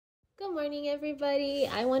Good morning, everybody.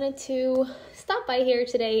 I wanted to stop by here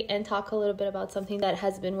today and talk a little bit about something that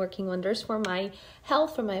has been working wonders for my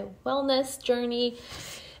health, for my wellness journey,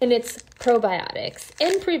 and it's probiotics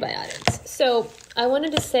and prebiotics. So I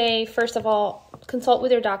wanted to say, first of all, consult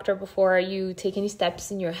with your doctor before you take any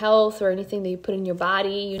steps in your health or anything that you put in your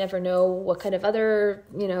body. You never know what kind of other,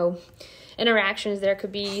 interactions there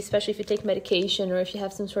could be, especially if you take medication or if you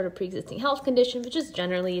have some sort of pre-existing health condition, but just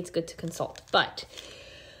generally it's good to consult. But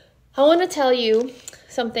I want to tell you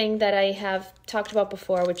something that I have talked about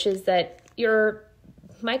before, which is that your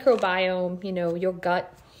microbiome, your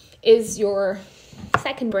gut is your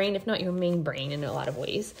second brain, if not your main brain in a lot of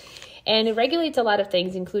ways. And it regulates a lot of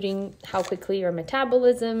things, including how quickly your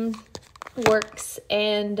metabolism works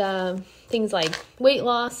and things like weight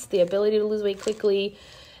loss, the ability to lose weight quickly,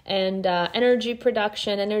 and energy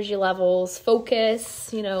production, energy levels,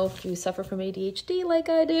 focus. If you suffer from ADHD like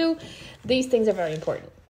I do, these things are very important.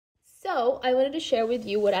 So I wanted to share with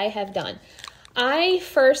you what I have done. I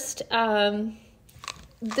first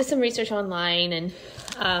did some research online and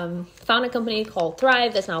found a company called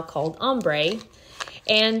Thrive that's now called Ombre.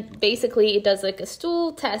 And basically it does like a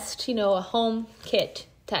stool test, a home kit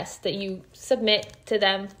test that you submit to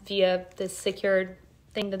them via this secured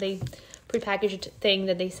thing that they prepackaged thing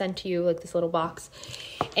that they send to you, like this little box.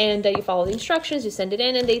 And you follow the instructions, you send it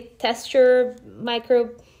in, and they test your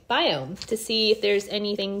microbiome to see if there's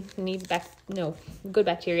anything, good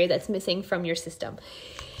bacteria that's missing from your system.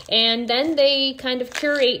 And then they kind of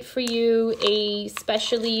curate for you a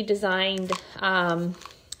specially designed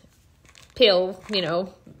pill,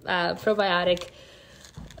 probiotic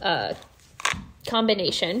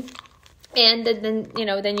combination. And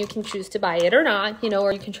then you can choose to buy it or not,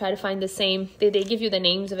 or you can try to find the same. They give you the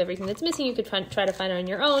names of everything that's missing. You could try to find it on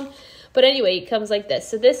your own. But anyway, it comes like this.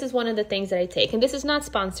 So this is one of the things that I take. And this is not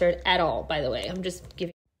sponsored at all, by the way. I'm just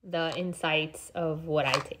giving the insights of what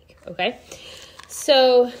I take, okay?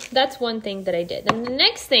 So that's one thing that I did. And the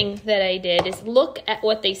next thing that I did is look at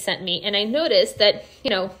what they sent me. And I noticed that,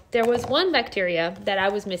 there was one bacteria that I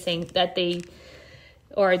was missing that I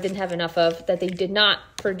didn't have enough of, that they did not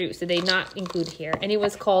produce, that they did not include here. And it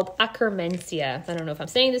was called Akkermansia. I don't know if I'm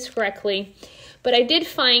saying this correctly, but I did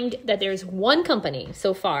find that there's one company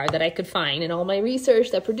so far that I could find in all my research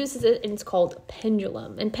that produces it, and it's called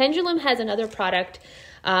Pendulum. And Pendulum has another product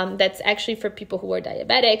that's actually for people who are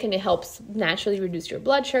diabetic, and it helps naturally reduce your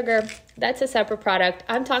blood sugar. That's a separate product.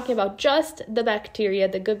 I'm talking about just the bacteria,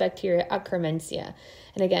 the good bacteria, Akkermansia.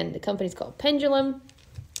 And again, the company's called Pendulum.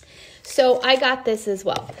 So I got this as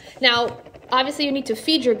well. Now, obviously you need to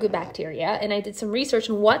feed your good bacteria, and I did some research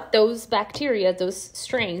on what those bacteria, those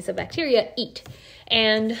strains of bacteria eat.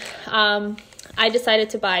 And I decided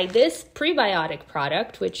to buy this prebiotic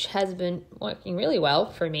product, which has been working really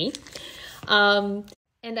well for me. And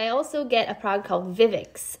I also get a product called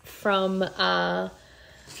Vivix from a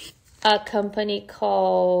company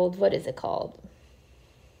called, what is it called?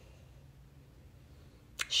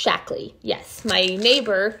 Shackley. Yes, my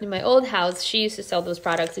neighbor in my old house, she used to sell those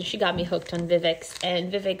products and she got me hooked on Vivix. And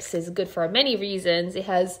Vivix is good for many reasons. It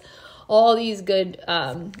has all these good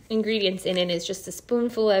ingredients in it. It's just a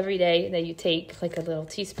spoonful every day that you take, like a little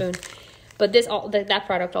teaspoon. But that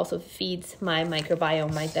product also feeds my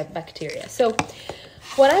microbiome, my bacteria. So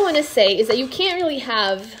what I want to say is that you can't really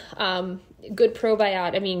have good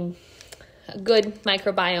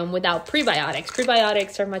microbiome without prebiotics.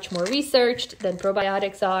 Prebiotics are much more researched than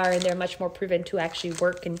probiotics are, and they're much more proven to actually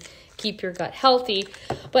work and keep your gut healthy.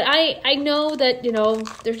 But I know that,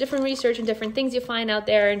 there's different research and different things you find out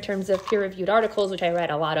there in terms of peer-reviewed articles, which I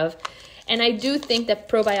read a lot of. And I do think that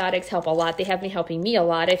probiotics help a lot. They have been helping me a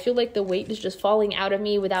lot. I feel like the weight is just falling out of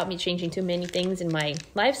me without me changing too many things in my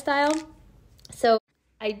lifestyle. So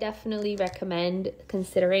I definitely recommend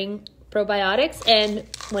considering probiotics. And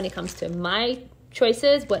when it comes to my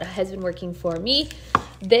choices, what has been working for me,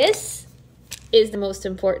 this is the most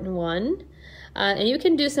important one. And you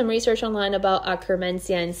can do some research online about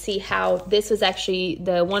Akkermansia and see how this was actually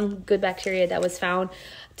the one good bacteria that was found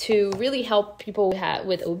to really help people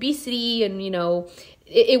with obesity. And,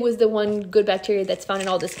 it was the one good bacteria that's found in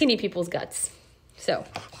all the skinny people's guts. So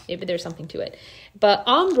maybe there's something to it. But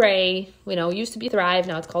Ombre, used to be Thrive,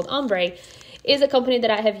 now it's called Ombre, is a company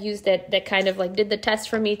that I have used that kind of like did the test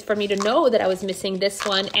for me to know that I was missing this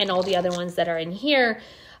one and all the other ones that are in here,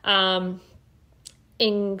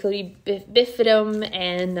 including bifidum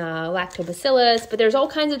and lactobacillus. But there's all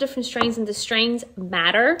kinds of different strains, and the strains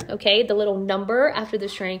matter, okay? The little number after the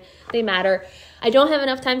strain, they matter. I don't have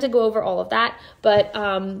enough time to go over all of that, but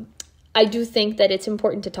I do think that it's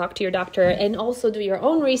important to talk to your doctor and also do your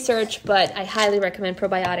own research, but I highly recommend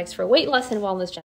probiotics for weight loss and wellness.